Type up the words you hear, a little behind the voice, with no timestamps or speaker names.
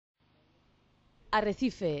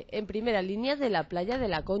Arrecife, en primera línea de la playa de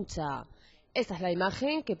La Concha. Esta es la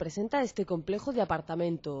imagen que presenta este complejo de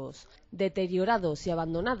apartamentos, deteriorados y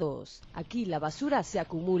abandonados. Aquí la basura se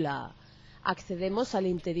acumula. Accedemos al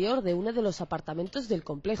interior de uno de los apartamentos del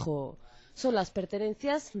complejo. Son las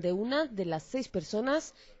pertenencias de una de las 6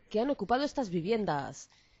 personas que han ocupado estas viviendas.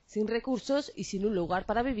 Sin recursos y sin un lugar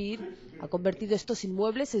para vivir, ha convertido estos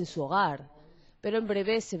inmuebles en su hogar. Pero en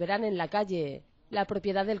breve se verán en la calle. La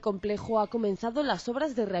propiedad del complejo ha comenzado las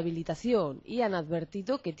obras de rehabilitación y han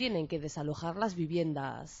advertido que tienen que desalojar las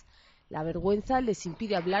viviendas. La vergüenza les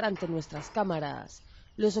impide hablar ante nuestras cámaras.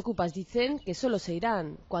 Los ocupas dicen que solo se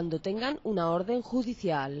irán cuando tengan una orden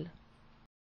judicial.